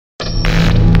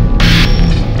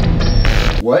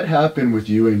What happened with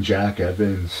you and Jack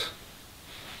Evans?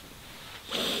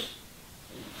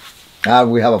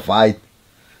 We have a fight.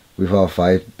 We have a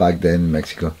fight back then in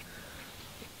Mexico.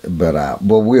 But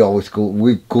we always cool.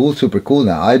 We cool, super cool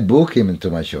now. I book him into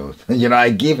my shows. You know, I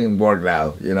give him work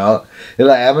now. You know,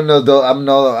 like I'm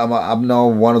not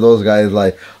one of those guys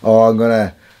like,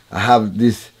 oh, I have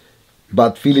this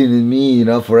bad feeling in me, you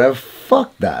know, forever.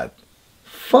 Fuck that.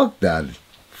 Fuck that.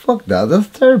 Fuck that. That's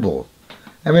terrible.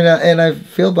 I mean, and I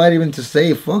feel bad even to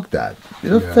say fuck that.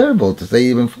 It's terrible to say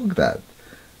even fuck that.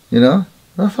 You know,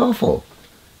 that's awful.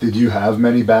 Did you have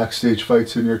many backstage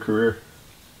fights in your career?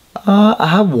 I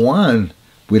have one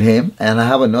with him, and I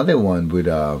have another one with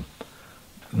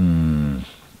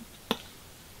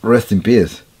rest in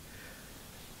peace.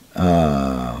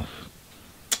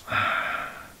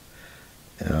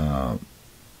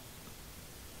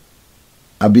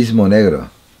 Abismo Negro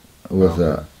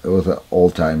it was an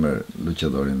old timer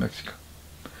luchador in Mexico.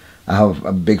 I have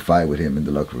a big fight with him in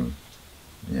the locker room.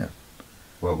 Yeah.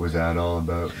 What was that all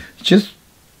about? Just,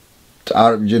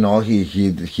 you know,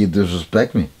 he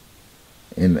disrespect me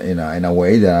in a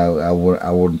way that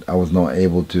I was not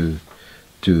able to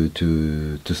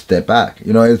step back.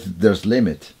 You know, there's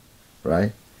limit,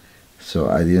 right? So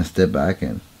I didn't step back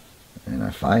and I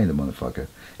fight the motherfucker.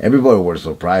 Everybody was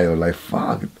surprised. They were like,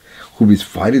 fuck, who is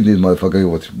fighting this motherfucker? He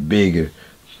was bigger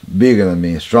than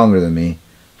me, stronger than me.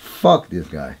 Fuck this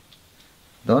guy.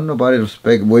 Don't nobody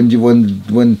respect when you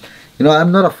know,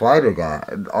 I'm not a fighter guy,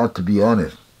 to be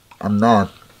honest. I'm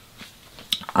not.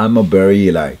 I'm a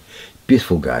very like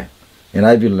peaceful guy. And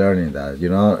I've been learning that, you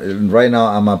know. Right now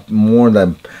I'm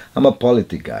a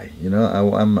politic guy, you know.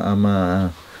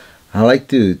 I like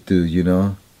to you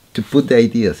know, to put the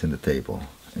ideas on the table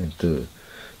and to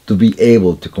be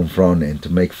able to confront and to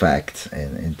make facts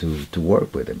and to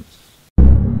work with them.